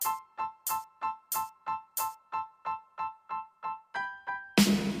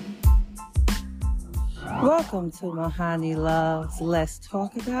Welcome to Mahani Loves. Let's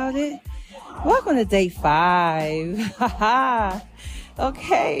talk about it. Welcome to day 5.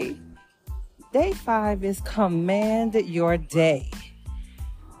 Okay. Day 5 is command your day.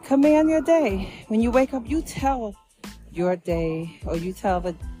 Command your day. When you wake up, you tell your day, or you tell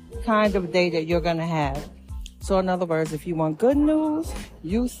the kind of day that you're going to have. So in other words, if you want good news,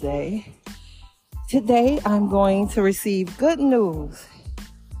 you say, today I'm going to receive good news.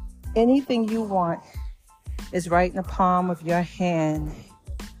 Anything you want is right in the palm of your hand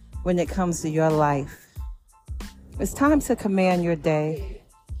when it comes to your life. It's time to command your day.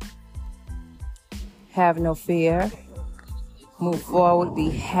 Have no fear. Move forward, be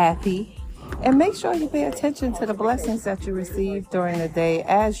happy, and make sure you pay attention to the blessings that you receive during the day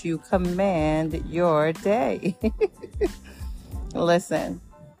as you command your day. Listen,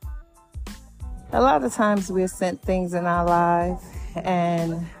 a lot of times we're sent things in our life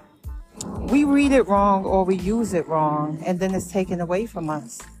and we read it wrong or we use it wrong, and then it's taken away from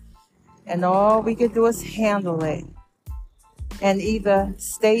us. And all we can do is handle it and either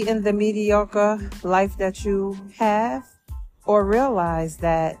stay in the mediocre life that you have or realize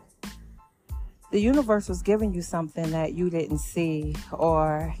that the universe was giving you something that you didn't see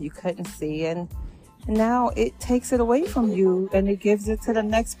or you couldn't see. And now it takes it away from you and it gives it to the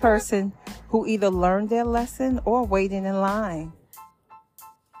next person who either learned their lesson or waiting in line.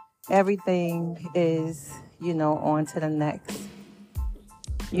 Everything is, on to the next,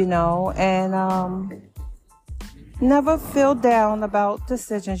 and never feel down about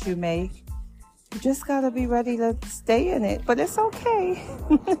decisions you make. You just got to be ready to stay in it, but it's okay.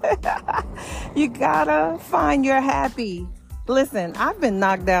 You got to find your happy. Listen, I've been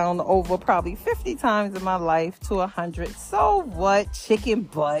knocked down over probably 50 times in my life to 100. So what? Chicken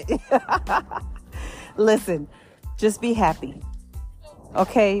butt. Listen, just be happy.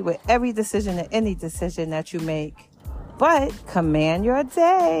 Okay, with every decision and any decision that you make. But command your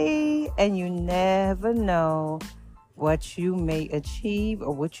day, and you never know what you may achieve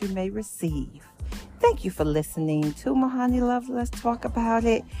or what you may receive. Thank you for listening to Mahani Love. Let's talk about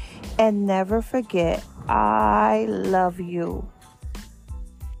it. And never forget, I love you.